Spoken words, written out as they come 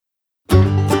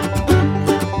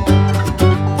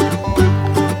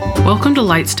Welcome to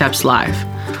Light Steps Live.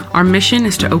 Our mission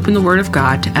is to open the Word of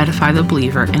God to edify the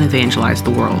believer and evangelize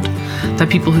the world, that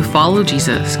people who follow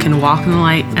Jesus can walk in the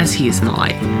light as He is in the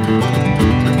light.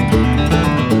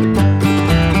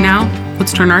 Now,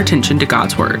 let's turn our attention to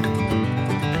God's Word.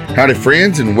 Howdy,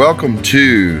 friends, and welcome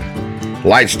to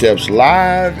Light Steps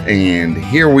Live. And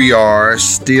here we are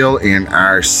still in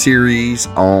our series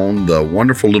on the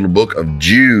wonderful little book of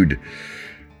Jude.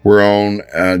 We're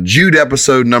on Jude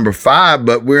episode number 5,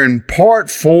 but we're in part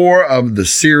 4 of the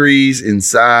series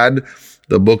inside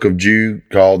the book of Jude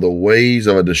called The Ways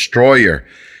of a Destroyer.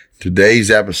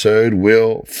 Today's episode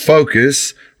will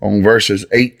focus on verses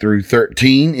 8 through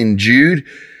 13 in Jude,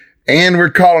 and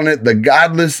we're calling it The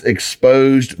Godless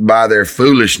Exposed by Their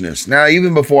Foolishness. Now,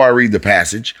 even before I read the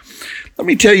passage, let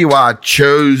me tell you why I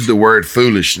chose the word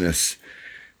foolishness.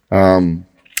 And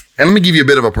let me give you a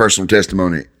bit of a personal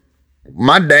testimony.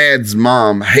 My dad's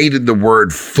mom hated the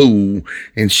word fool,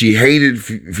 and she hated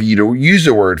for you to use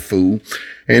the word fool,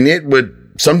 and it would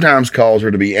sometimes cause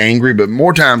her to be angry, but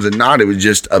more times than not, it would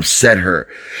just upset her.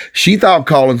 She thought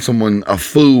calling someone a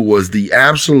fool was the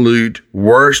absolute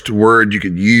worst word you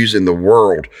could use in the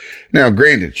world. Now,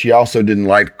 granted, she also didn't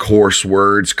like coarse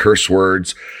words, curse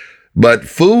words, but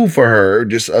fool for her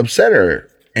just upset her.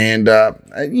 And,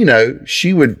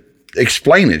 she would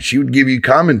explain it. She would give you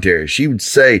commentary. She would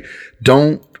say,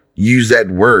 don't use that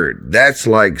word. That's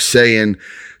like saying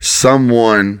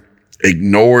someone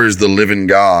ignores the living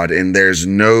God, and there's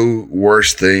no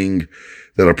worse thing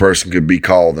that a person could be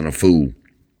called than a fool.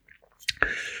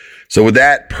 So with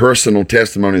that personal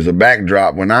testimony as a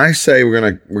backdrop, when I say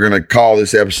we're gonna call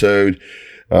this episode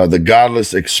The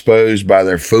Godless Exposed by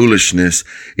Their Foolishness,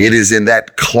 it is in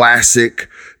that classic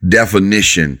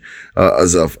definition.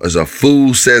 As a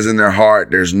fool says in their heart,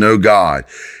 there's no God.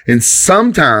 And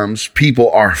sometimes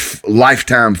people are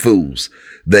lifetime fools.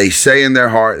 They say in their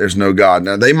heart, there's no God.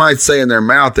 Now, they might say in their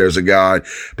mouth, there's a God,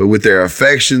 but with their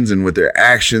affections and with their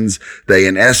actions, they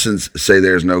in essence say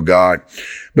there's no God.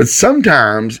 But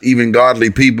sometimes even godly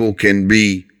people can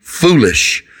be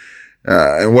foolish.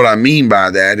 And what I mean by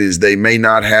that is they may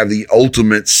not have the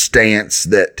ultimate stance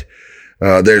that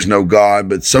there's no God,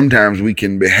 but sometimes we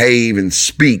can behave and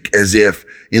speak as if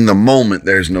in the moment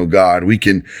there's no God. We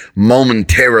can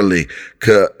momentarily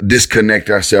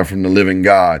disconnect ourselves from the living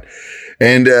God.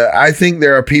 And I think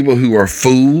there are people who are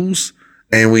fools,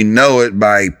 and we know it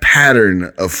by a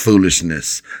pattern of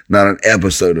foolishness, not an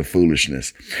episode of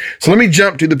foolishness. So let me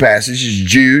jump to the passage.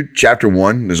 It's Jude chapter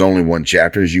 1. There's only one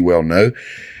chapter, as you well know.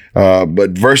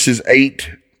 But verses 8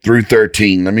 through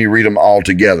 13, let me read them all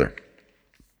together.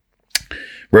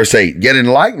 Verse 8, yet in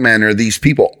like manner, these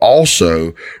people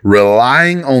also,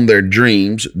 relying on their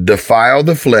dreams, defile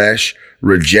the flesh,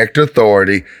 reject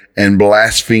authority, and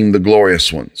blaspheme the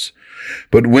glorious ones.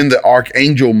 But when the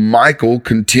archangel Michael,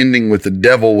 contending with the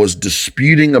devil, was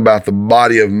disputing about the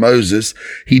body of Moses,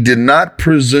 he did not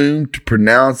presume to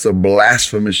pronounce a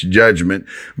blasphemous judgment,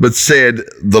 but said,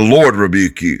 the Lord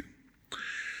rebuke you.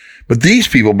 But these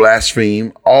people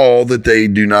blaspheme all that they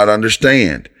do not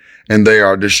understand, and they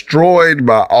are destroyed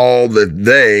by all that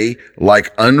they,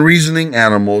 like unreasoning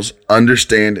animals,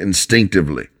 understand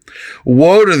instinctively.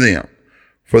 Woe to them,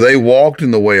 for they walked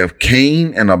in the way of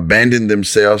Cain and abandoned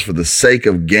themselves for the sake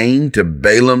of gain to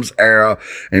Balaam's error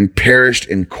and perished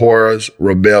in Korah's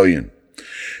rebellion.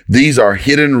 These are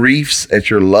hidden reefs at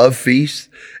your love feast,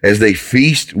 as they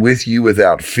feast with you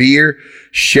without fear,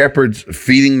 shepherds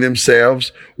feeding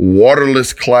themselves,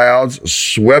 waterless clouds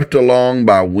swept along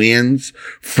by winds,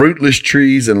 fruitless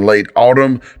trees in late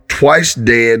autumn, twice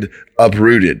dead,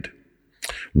 uprooted.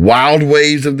 Wild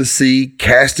waves of the sea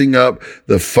casting up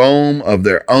the foam of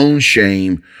their own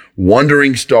shame,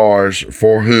 wandering stars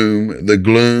for whom the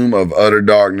gloom of utter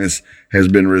darkness has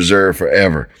been reserved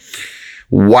forever.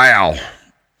 Wow.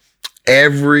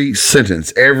 Every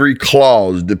sentence, every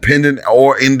clause, dependent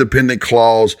or independent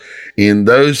clause in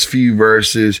those few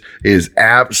verses is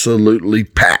absolutely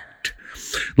packed.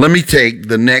 Let me take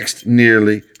the next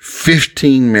nearly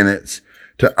 15 minutes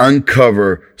to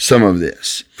uncover some of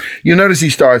this. You'll notice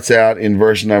he starts out in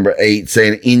verse number 8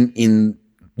 saying,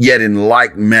 yet in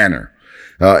like manner.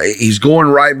 He's going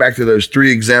right back to those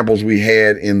 3 examples we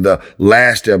had in the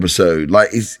last episode. Like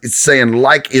it's saying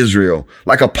like Israel,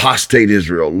 like apostate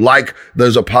Israel, like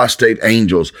those apostate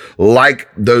angels, like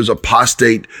those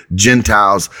apostate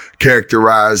Gentiles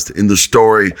characterized in the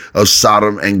story of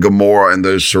Sodom and Gomorrah and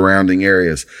those surrounding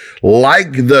areas.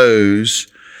 Like those,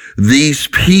 these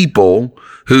people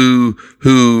who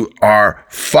are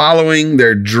following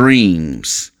their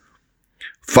dreams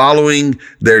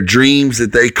that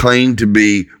they claim to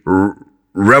be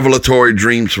revelatory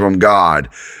dreams from God,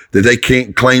 that they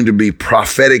can't claim to be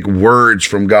prophetic words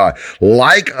from God,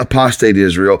 like apostate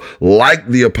Israel, like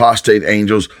the apostate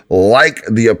angels, like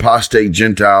the apostate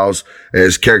Gentiles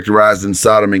as characterized in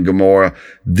Sodom and Gomorrah.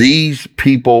 These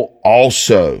people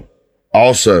also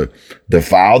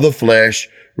defile the flesh,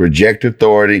 reject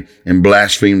authority, and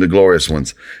blaspheme the glorious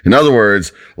ones. In other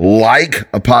words,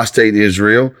 like apostate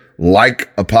Israel, like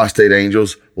apostate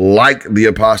angels, like the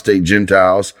apostate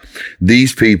Gentiles,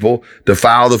 these people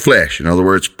defile the flesh. In other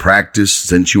words, practice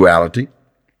sensuality.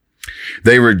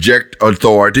 They reject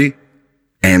authority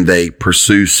and they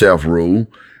pursue self-rule,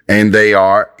 and they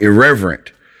are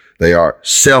irreverent. They are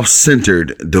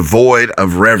self-centered, devoid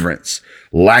of reverence,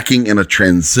 lacking in a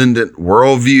transcendent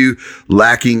worldview,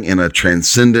 lacking in a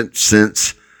transcendent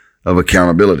sense of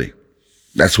accountability.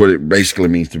 That's what it basically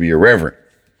means to be irreverent.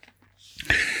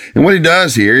 And what he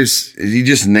does here is he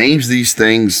just names these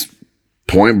things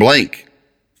point blank.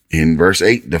 In verse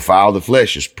 8, defile the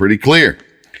flesh is pretty clear.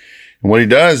 And what he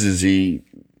does is he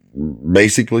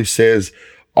basically says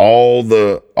all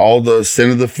the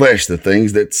sin of the flesh, the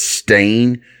things that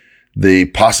stain the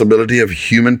possibility of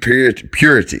human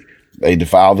purity. They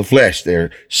defile the flesh.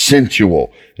 They're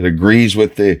sensual. It agrees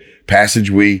with the passage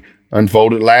we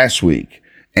unfolded last week.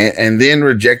 And then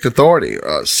reject authority,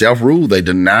 self-rule. They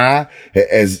deny,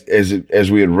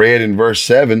 as we had read in verse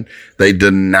 7, they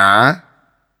deny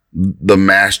the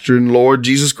Master and Lord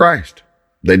Jesus Christ.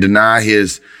 They deny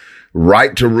his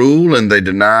right to rule, and they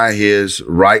deny his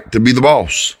right to be the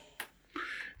boss.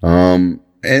 And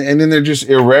then they're just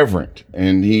irreverent.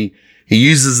 And he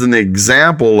uses an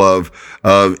example of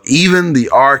even the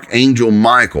archangel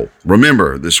Michael.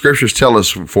 Remember, the scriptures tell us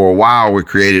for a while we're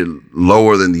created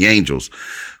lower than the angels.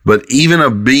 But even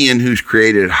a being who's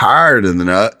created higher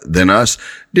than us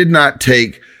did not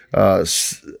take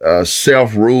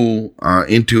self-rule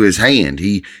into his hand.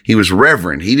 He was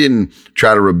reverent. He didn't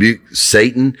try to rebuke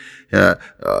Satan.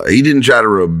 He didn't try to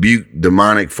rebuke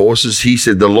demonic forces. He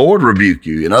said, "The Lord rebuke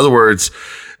you." In other words,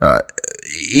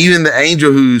 even the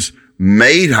angel who's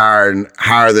made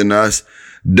higher than us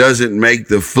doesn't make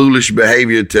the foolish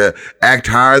behavior to act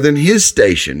higher than his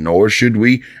station, nor should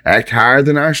we act higher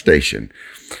than our station.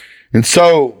 And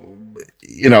so,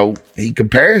 he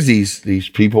compares these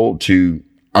people to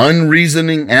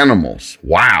unreasoning animals.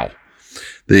 Wow.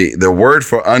 The word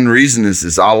for unreasoning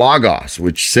is alagos,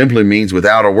 which simply means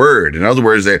without a word. In other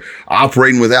words, they're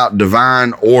operating without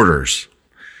divine orders.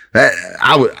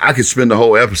 I could spend a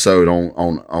whole episode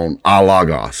on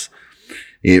alagos.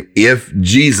 If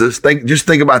Jesus,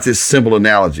 think about this simple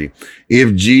analogy.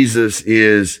 If Jesus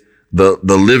is the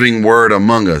living word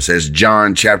among us, as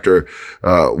John chapter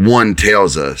 1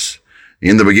 tells us,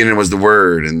 in the beginning was the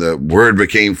Word, and the Word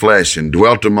became flesh and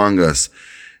dwelt among us.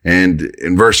 And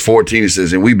in verse 14 it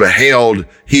says, and we beheld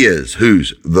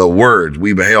whose? The Word.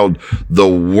 We beheld the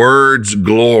Word's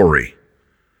glory.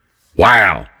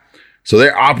 Wow. So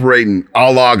they're operating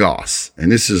alagos,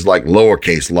 and this is like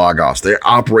lowercase logos. They're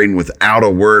operating without a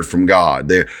word from God.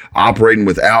 They're operating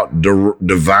without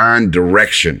divine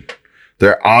direction.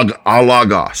 They're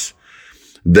alagos.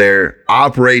 They're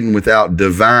operating without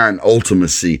divine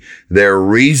ultimacy. Their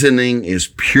reasoning is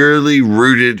purely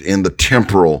rooted in the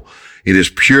temporal. It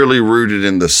is purely rooted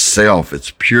in the self.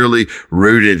 It's purely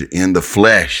rooted in the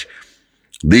flesh.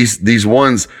 These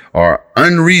ones are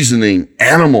unreasoning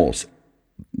animals.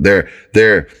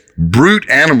 They're brute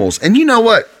animals. And you know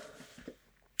what?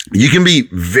 You can be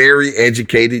very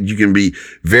educated. You can be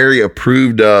very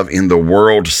approved of in the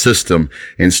world system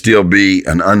and still be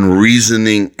an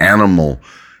unreasoning animal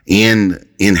in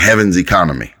heaven's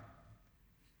economy.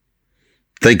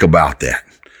 Think about that.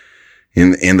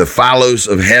 In the philos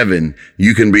of heaven,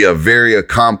 you can be a very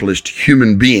accomplished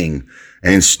human being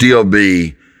and still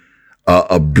be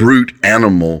a brute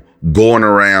animal going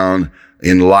around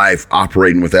in life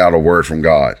operating without a word from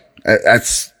God.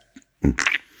 That's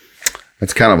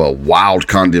kind of a wild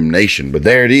condemnation, but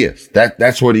there it is.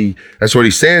 That's what he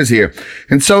says here.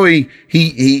 And so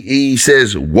he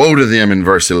says, woe to them in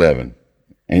verse 11.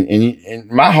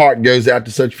 And my heart goes out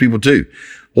to such people too.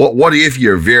 What if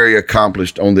you're very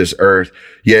accomplished on this earth,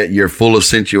 yet you're full of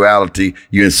sensuality,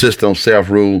 you insist on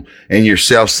self-rule, and you're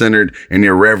self-centered and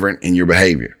irreverent in your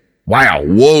behavior? Wow,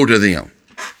 woe to them.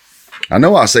 I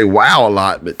know I say wow a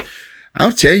lot, but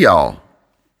I'll tell y'all,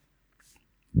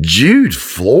 Jude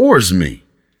floors me.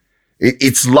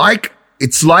 It's like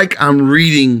I'm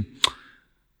reading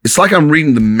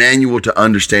the manual to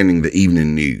understanding the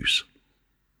evening news.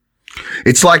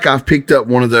 It's like I've picked up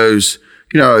one of those,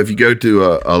 if you go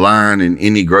to a line in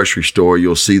any grocery store,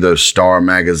 you'll see those Star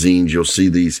magazines. You'll see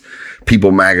these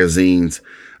People magazines.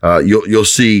 You'll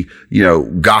see,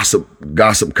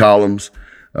 gossip columns.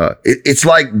 It's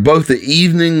like both the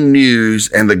evening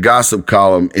news and the gossip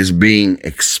column is being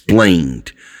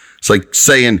explained. It's like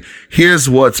saying, here's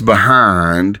what's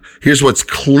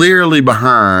clearly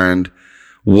behind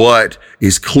what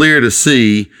is clear to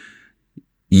see,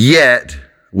 yet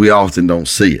we often don't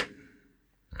see it.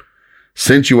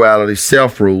 Sensuality,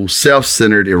 self-rule,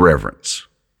 self-centered irreverence.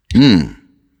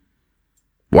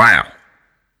 Wow.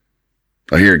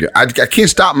 Here we go. I can't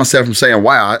stop myself from saying,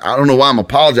 wow. I don't know why I'm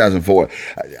apologizing for it.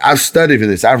 I've studied for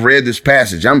this. I've read this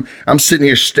passage. I'm sitting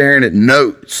here staring at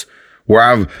notes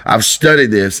where I've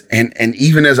studied this. And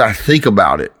even as I think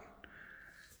about it,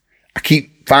 I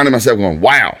keep finding myself going,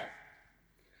 wow.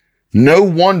 No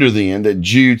wonder then that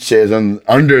Jude says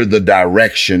under the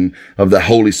direction of the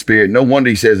Holy Spirit, no wonder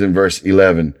he says in verse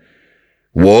 11,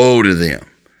 woe to them.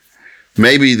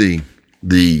 Maybe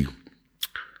the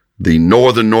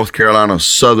northern North Carolina,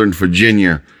 southern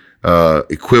Virginia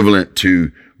equivalent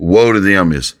to woe to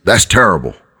them is, that's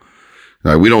terrible.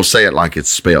 Now, we don't say it like it's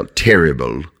spelled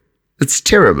terrible. It's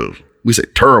terrible. We say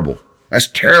terrible. That's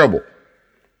terrible.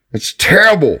 It's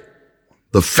terrible.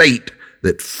 The fate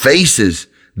that faces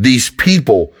these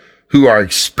people who are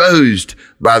exposed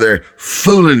by their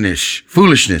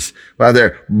foolishness, by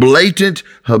their blatant,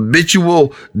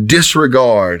 habitual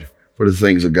disregard for the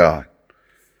things of God.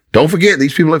 Don't forget,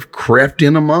 these people have crept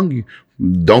in among you.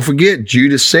 Don't forget,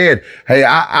 Judas said, hey,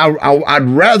 I'd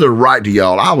rather write to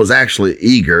y'all. I was actually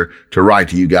eager to write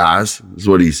to you guys. This is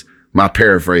what my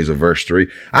paraphrase of verse 3.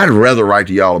 I'd rather write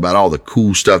to y'all about all the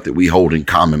cool stuff that we hold in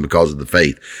common because of the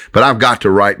faith. But I've got to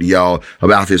write to y'all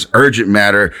about this urgent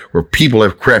matter where people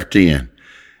have crept in.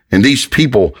 And these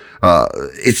people,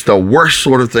 it's the worst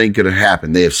sort of thing could have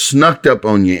happened. They have snuck up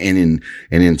on you and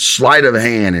in sleight of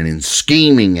hand and in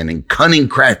scheming and in cunning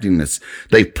craftiness,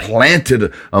 they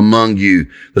planted among you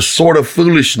the sort of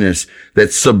foolishness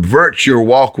that subverts your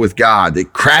walk with God,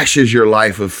 that crashes your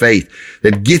life of faith,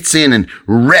 that gets in and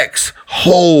wrecks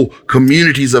whole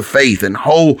communities of faith and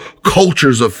whole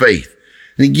cultures of faith.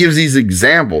 And he gives these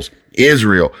examples: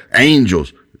 Israel,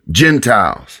 angels,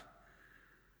 Gentiles.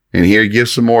 And here he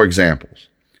gives some more examples.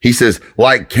 He says,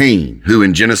 like Cain, who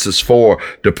in Genesis 4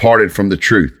 departed from the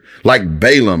truth. Like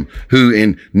Balaam, who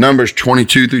in Numbers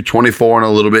 22 through 24 and a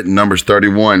little bit in Numbers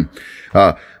 31,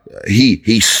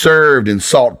 he served and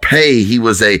sought pay. He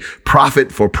was a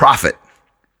prophet for profit,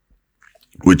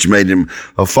 which made him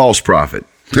a false prophet.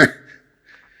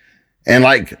 And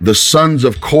like the sons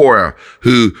of Korah,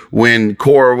 who when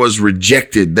Korah was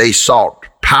rejected, they sought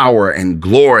power and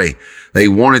glory. They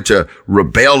wanted to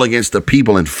rebel against the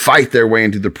people and fight their way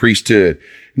into the priesthood.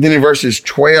 And then in verses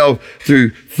 12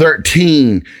 through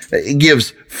 13, it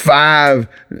gives five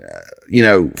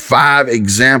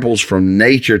examples from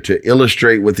nature to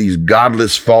illustrate what these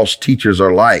godless false teachers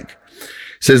are like.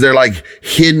 It says they're like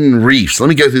hidden reefs. Let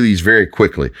me go through these very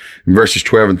quickly. In verses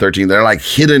 12 and 13, they're like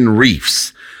hidden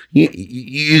reefs.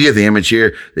 You get the image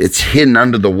here. It's hidden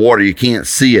under the water. You can't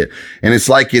see it. And it's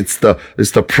like it's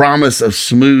the promise of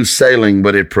smooth sailing,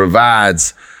 but it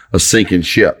provides a sinking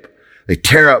ship. They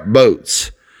tear up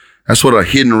boats. That's what a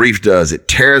hidden reef does. It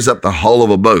tears up the hull of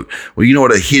a boat. Well, you know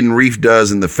what a hidden reef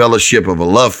does in the fellowship of a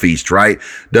love feast, right?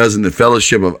 Does in the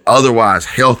fellowship of otherwise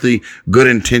healthy,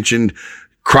 good-intentioned,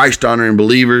 Christ-honoring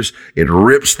believers. It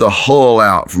rips the hull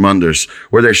out from under us.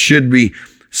 Where there should be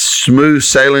smooth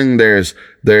sailing, there's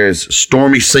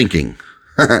stormy sinking.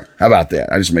 How about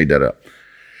that? I just made that up.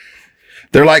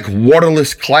 They're like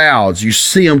waterless clouds. You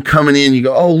see them coming in. You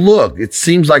go, oh, look, it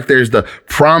seems like there's the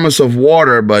promise of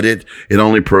water, but it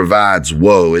only provides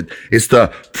woe. It's the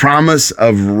promise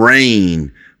of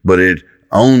rain, but it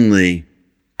only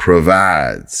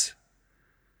provides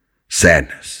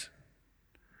sadness.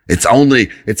 It's only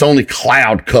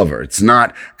cloud cover. It's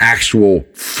not actual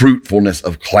fruitfulness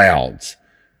of clouds.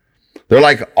 They're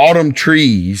like autumn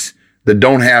trees that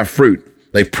don't have fruit.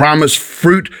 They promise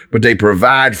fruit, but they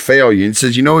provide failure. And it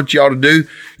says, you know what you ought to do?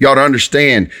 You ought to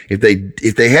understand if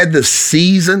they had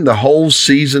the whole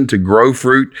season to grow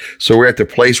fruit. So we're at the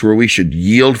place where we should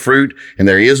yield fruit and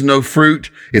there is no fruit.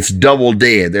 It's double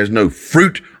dead. There's no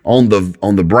fruit on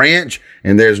the branch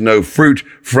and there's no fruit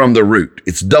from the root.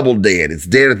 It's double dead. It's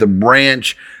dead at the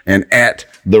branch and at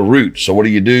the root. So what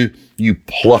do? You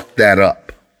pluck that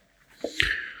up.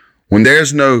 When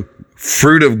there's no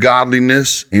fruit of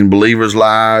godliness in believers'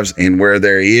 lives and where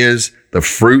there is the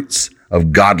fruits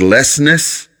of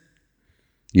godlessness,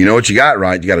 you know what you got,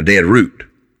 right? You got a dead root.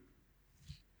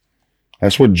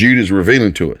 That's what Jude is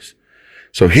revealing to us.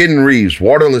 So hidden reefs,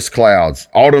 waterless clouds,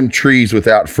 autumn trees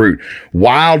without fruit,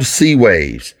 wild sea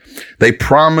waves. They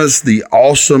promise the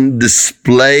awesome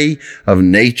display of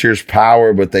nature's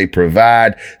power, but they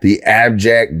provide the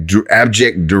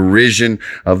abject derision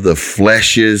of the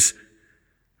flesh's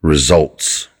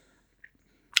results.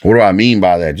 What do I mean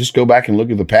by that? Just go back and look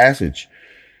at the passage.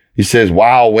 He says,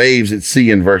 wild waves at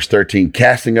sea in verse 13,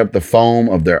 casting up the foam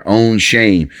of their own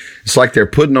shame. It's like they're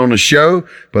putting on a show,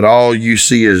 but all you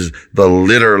see is the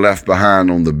litter left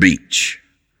behind on the beach.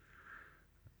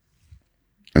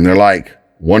 And they're like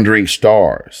wandering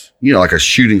stars, like a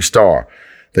shooting star.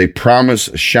 They promise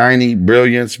shiny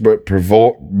brilliance, but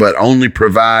only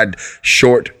provide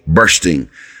short bursting.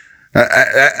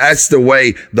 That's the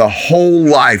way the whole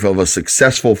life of a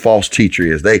successful false teacher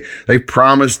is. They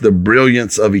promise the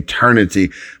brilliance of eternity,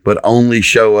 but only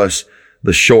show us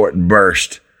the short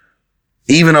burst.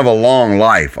 Even of a long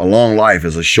life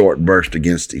is a short burst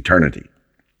against eternity.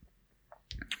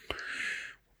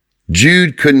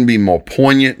 Jude couldn't be more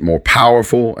poignant, more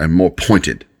powerful, and more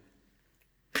pointed.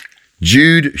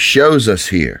 Jude shows us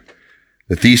here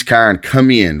that these kind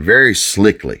come in very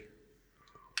slickly.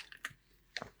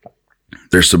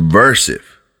 They're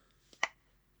subversive,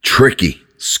 tricky,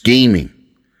 scheming.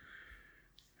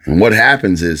 And what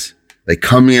happens is they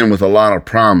come in with a lot of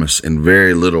promise and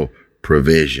very little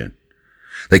provision.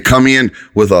 They come in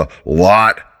with a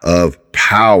lot of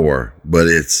power, but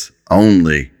it's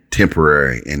only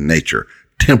temporary in nature,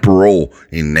 temporal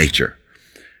in nature.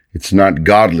 It's not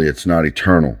godly. It's not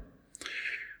eternal.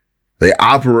 They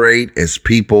operate as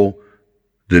people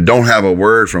that don't have a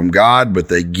word from God, but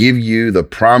they give you the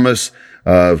promise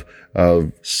of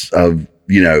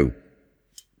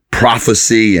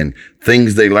prophecy and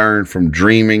things they learn from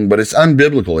dreaming, but it's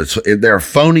unbiblical. They're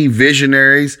phony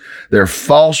visionaries. They're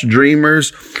false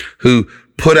dreamers who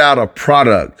put out a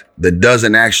product that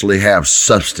doesn't actually have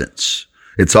substance.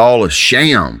 It's all a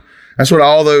sham. That's what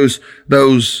all those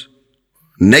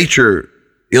nature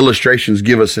illustrations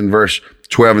give us in verse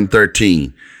 12 and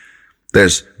 13.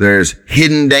 There's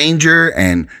hidden danger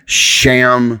and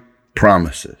sham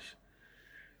promises.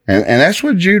 And that's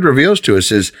what Jude reveals to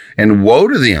us is, and woe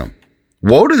to them.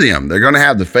 Woe to them. They're going to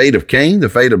have the fate of Cain, the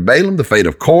fate of Balaam, the fate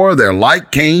of Korah. They're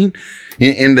like Cain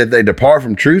in that they depart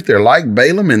from truth. They're like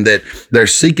Balaam in that they're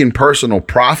seeking personal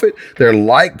profit. They're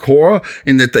like Korah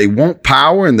in that they want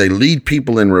power and they lead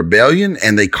people in rebellion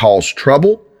and they cause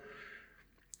trouble.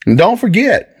 And don't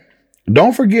forget,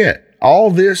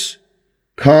 all this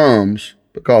comes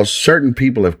because certain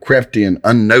people have crept in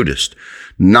unnoticed.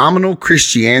 Nominal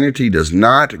Christianity does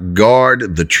not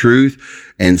guard the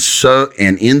truth, and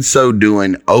in so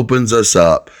doing opens us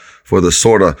up for the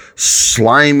sort of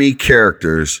slimy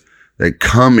characters that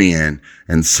come in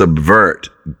and subvert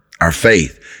our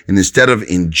faith. And instead of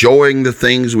enjoying the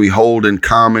things we hold in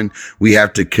common, we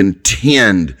have to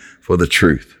contend for the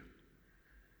truth.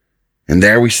 And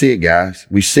there we see it, guys.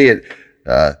 We see it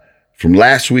from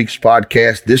last week's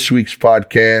podcast, this week's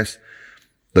podcast.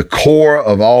 The core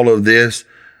of all of this,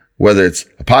 whether it's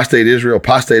apostate Israel,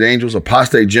 apostate angels,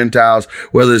 apostate Gentiles,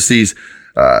 whether it's these,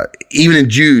 even in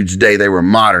Jude's day, they were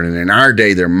modern, and in our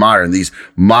day, they're modern. These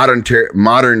modern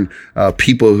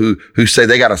people who say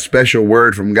they got a special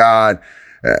word from God.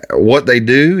 What they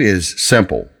do is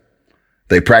simple.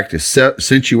 They practice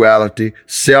sensuality,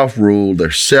 self-rule.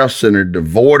 They're self-centered,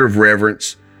 devoid of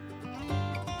reverence.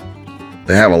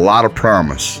 They have a lot of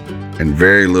promise and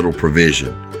very little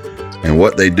provision. And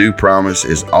what they do promise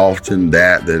is often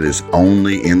that is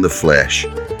only in the flesh,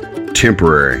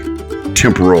 temporary,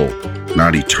 temporal,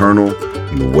 not eternal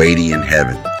and weighty in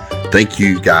heaven. Thank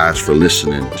you guys for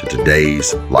listening to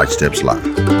today's Light Steps Live.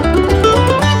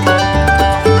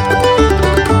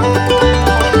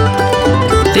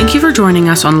 Thank you for joining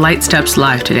us on Light Steps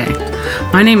Live today.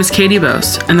 My name is Katie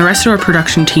Bose, and the rest of our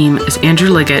production team is Andrew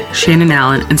Liggett, Shannon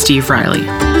Allen, and Steve Riley.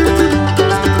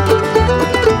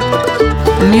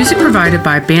 Music provided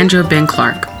by Banjo Ben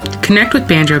Clark. Connect with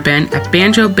Banjo Ben at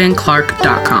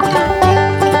banjobenclark.com.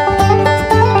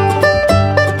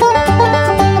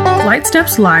 Light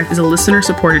Steps Live is a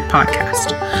listener-supported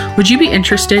podcast. Would you be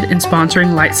interested in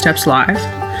sponsoring Light Steps Live?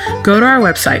 Go to our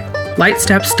website,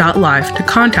 lightsteps.live, to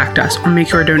contact us or make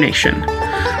your donation.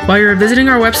 While you're visiting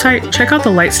our website, check out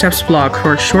the Light Steps blog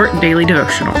for a short daily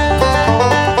devotional.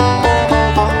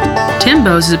 Tim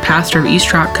Bose is a pastor of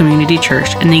East Rock Community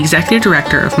Church and the executive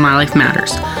director of My Life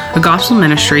Matters, a gospel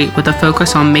ministry with a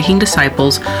focus on making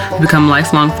disciples who become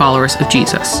lifelong followers of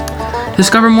Jesus.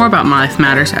 Discover more about My Life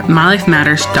Matters at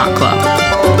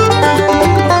mylifematters.club.